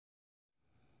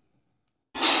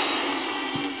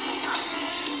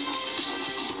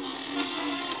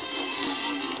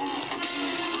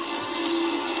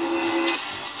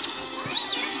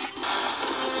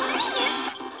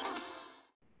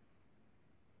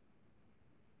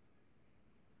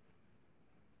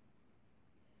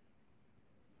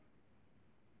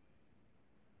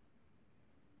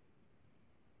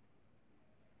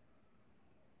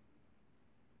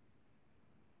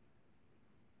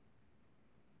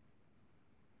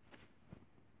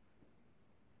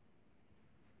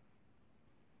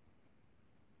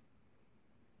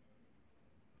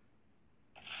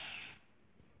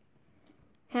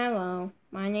Hello,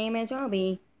 my name is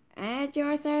Robey, at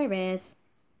your service,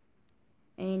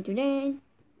 and today,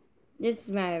 this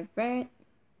is my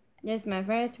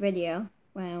first video.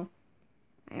 Well,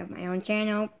 I have my own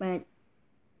channel, but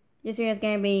this video is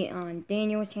gonna be on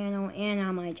Daniel's channel and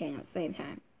on my channel at the same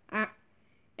time.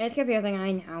 It's confusing,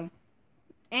 I know.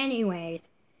 Anyways,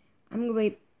 I'm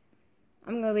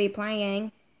gonna be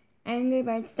playing Angry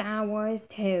Birds Star Wars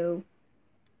 2.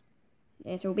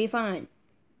 This will be fun.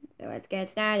 So let's get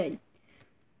started.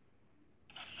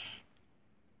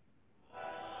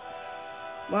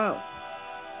 Whoa.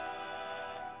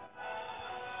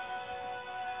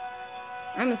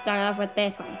 I'm gonna start off with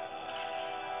this one.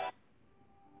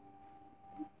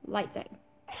 Lightsaber.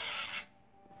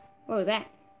 What was that?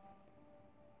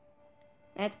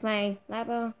 Let's play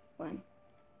level 1.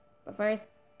 But first,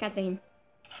 cutscene.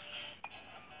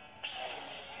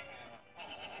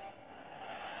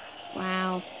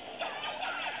 Wow.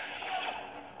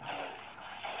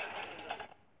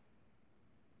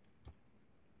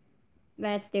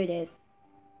 Let's do this.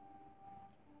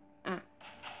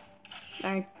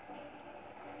 Sorry.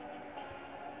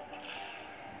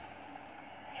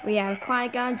 We have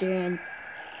Qui-Gon Jinn.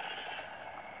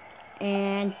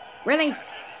 And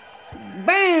release!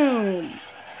 Boom!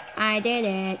 I did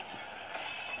it.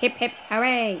 Hip hip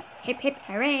hooray! Hip hip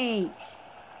hooray!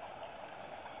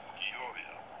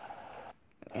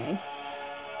 Okay.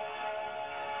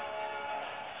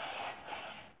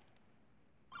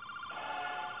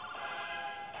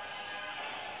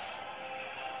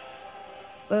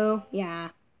 Boo, yeah.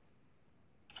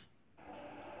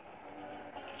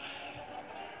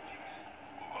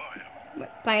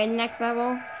 Play the next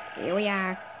level. Here we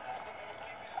are.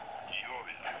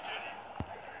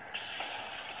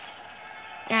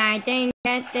 I didn't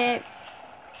get the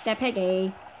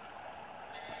piggy.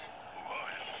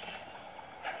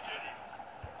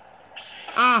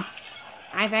 Oh,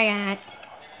 I forgot.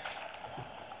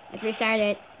 Let's restart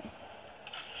it.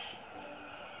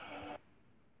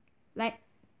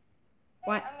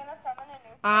 What? I'm gonna summon a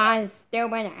new. It's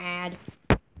still an ad.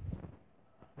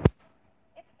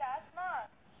 It's that smart.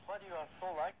 But you are so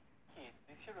lucky.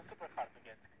 This hero is super hard to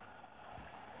get.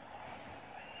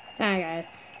 Sorry, guys.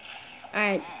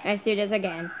 Alright, let's do this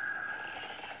again.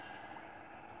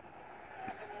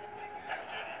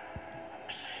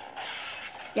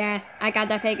 Yes, I got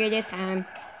the figure this time.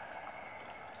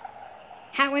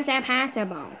 How is that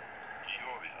possible?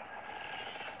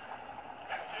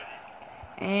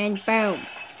 And boom.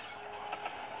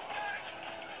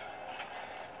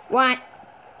 What?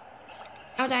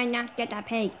 How did I not get that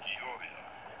pig?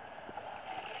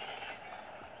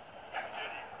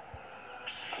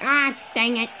 Ah,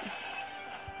 dang it.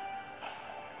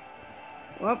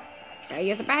 Whoop. Gotta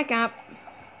use a backup.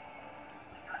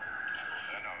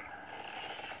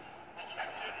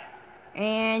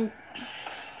 And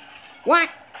what?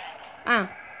 Oh,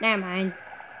 never mind.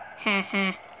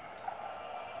 Haha.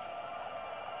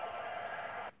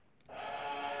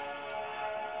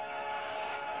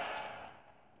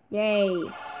 Yay.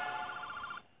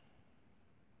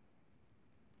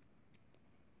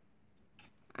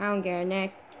 I don't care.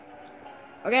 Next.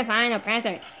 Okay, fine. I'll press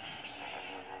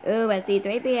it. Ooh, a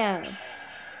C-3PO.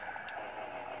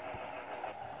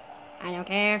 I don't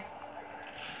care.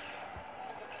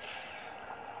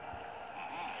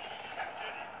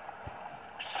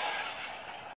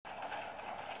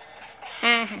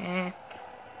 Haha.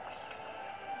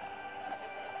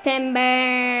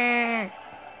 Timber.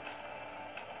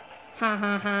 Ha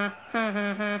ha ha ha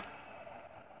ha ha.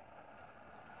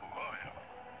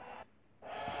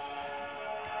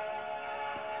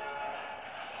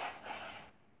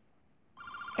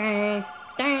 Dun,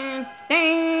 dun,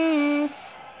 dun.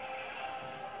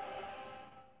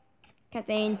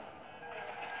 Cutscene.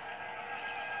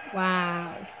 Wow.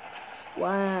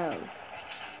 Whoa.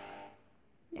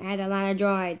 That's a lot of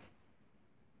droids.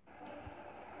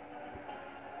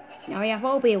 Now we have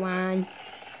Obi-Wan,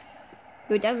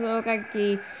 who doesn't look like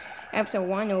the episode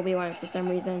 1 Obi-Wan for some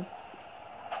reason.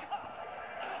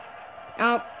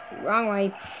 Oh, wrong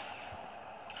way.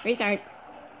 Restart.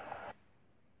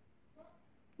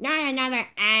 Not another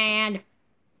ad.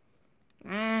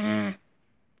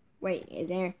 Wait, is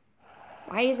there?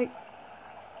 Why is it?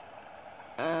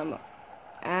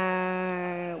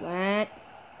 What?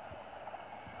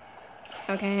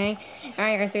 Okay.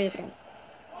 Alright, let's do this again.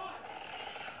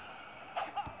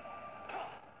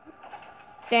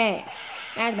 There.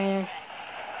 That's better.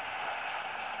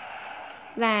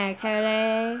 Like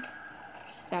today.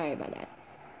 Sorry about that.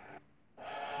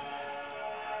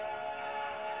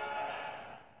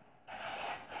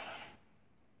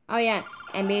 Oh yeah,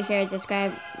 and be sure to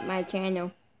subscribe my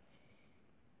channel.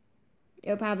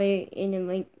 It'll probably in the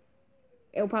link.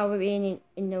 It'll probably be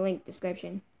in the link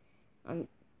description. Or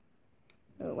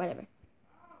whatever.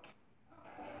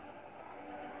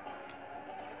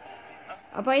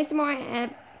 I'll play some more.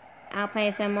 I'll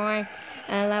play some more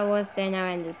levels. Then I'll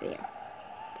end this video.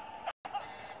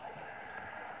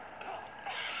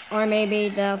 Or maybe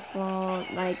the full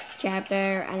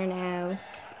chapter. I don't know.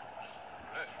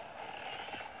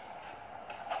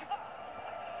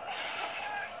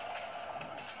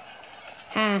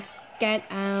 Ha! Get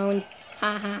owned.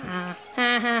 Ha ha ha.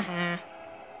 Ha ha ha.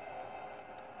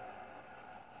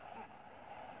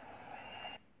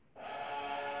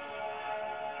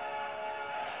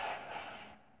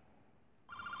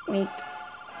 Wait.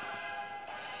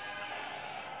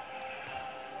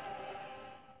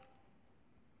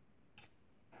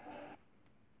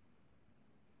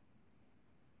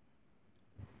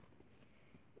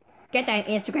 Get that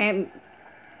Instagram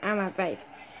on my face.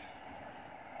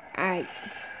 Alright.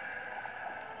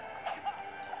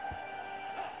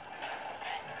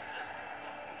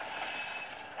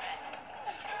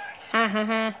 Ha ha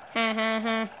ha. Ha ha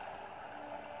ha.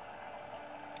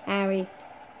 Harry.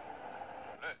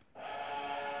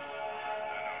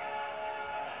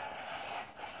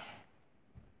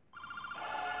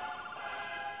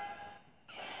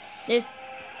 This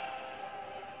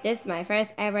is my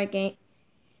first ever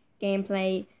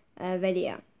gameplay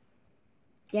video.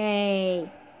 Yay!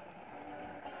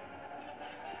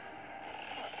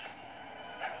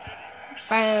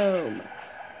 Boom!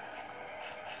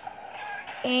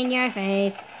 In your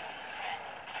face.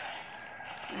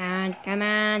 Come on, come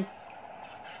on.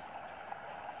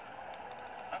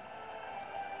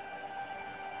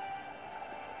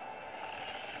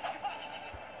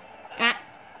 Ah!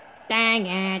 Dang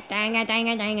it, dang it, dang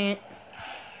it, dang it.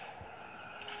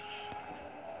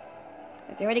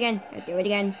 Let's do it again, let's do it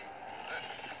again.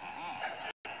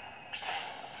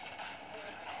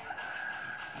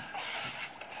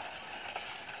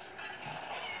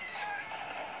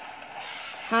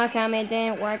 How come it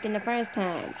didn't work in the first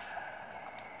time?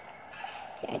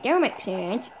 That don't make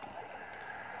sense.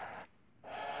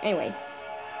 Anyway.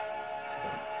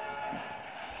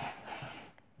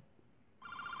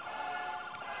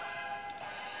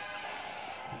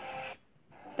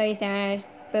 Three stars.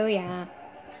 Booyah.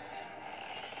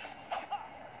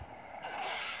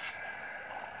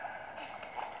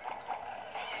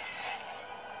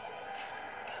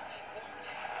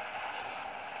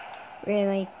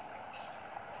 Really?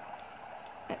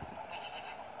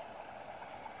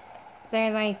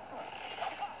 Seriously?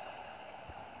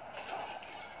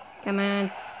 Come on.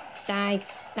 Die.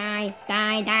 Die.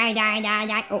 Die. Die. Die. Die.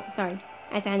 Die. Oh, sorry.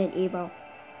 I sounded evil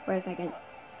for a second.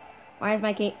 Why is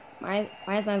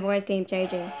my voice keep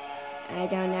changing? I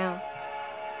don't know.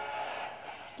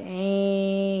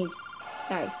 Strange.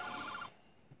 Sorry.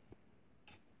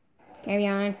 Carry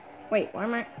on. Wait,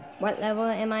 what level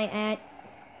am I at?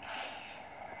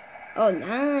 Oh,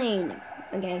 9.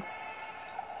 Okay.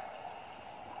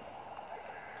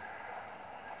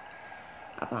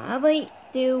 I'll probably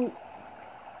do...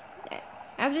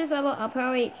 After this level, I'll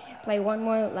probably play one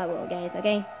more level, guys,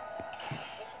 okay?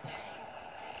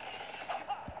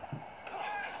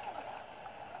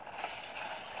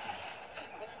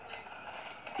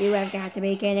 You have got to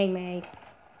be kidding me.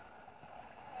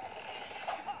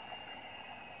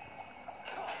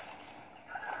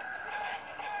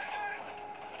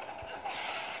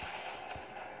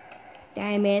 Did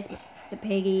I miss the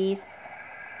piggies?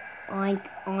 Oink,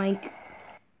 oink.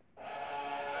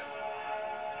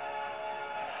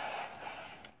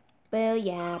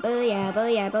 Booyah, booyah,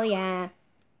 booyah, booyah.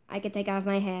 I could take off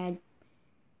my head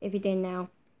if you didn't know.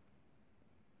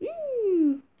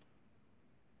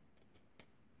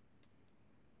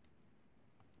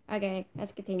 Okay,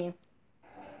 let's continue.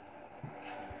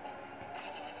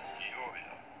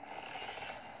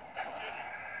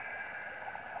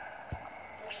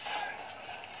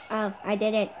 Oh, I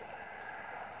did it.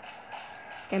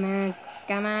 Come on,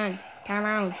 come on, come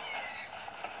on.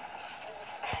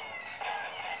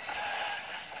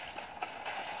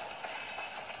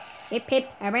 Hip hip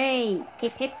hooray!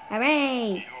 Hip hip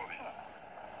hooray!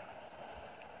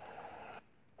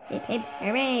 Hip hip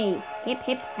hooray! Hip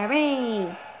hip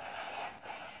hooray!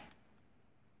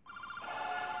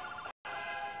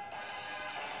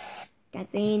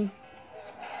 Cutscene.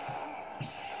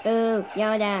 Ooh,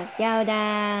 Yoda,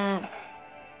 Yoda!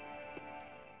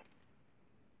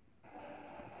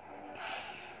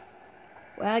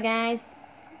 Well guys,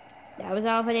 that was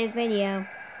all for this video.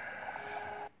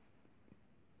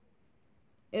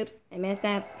 Oops, I messed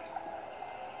up.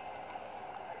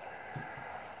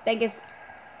 Thank you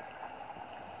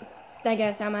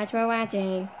so much for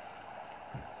watching.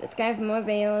 subscribe for more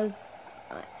videos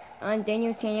on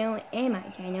Daniel's channel and my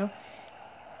channel.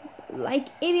 Like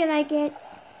if you like it,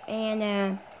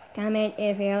 and comment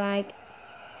if you like.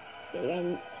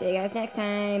 See you guys next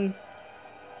time.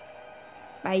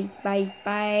 Bye, bye,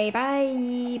 bye,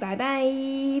 bye, bye,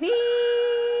 bye, beep.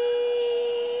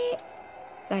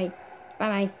 Sorry,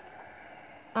 bye,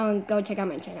 bye. Go check out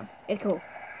my channel. It's cool.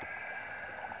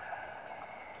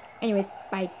 Anyways,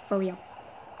 bye, for real.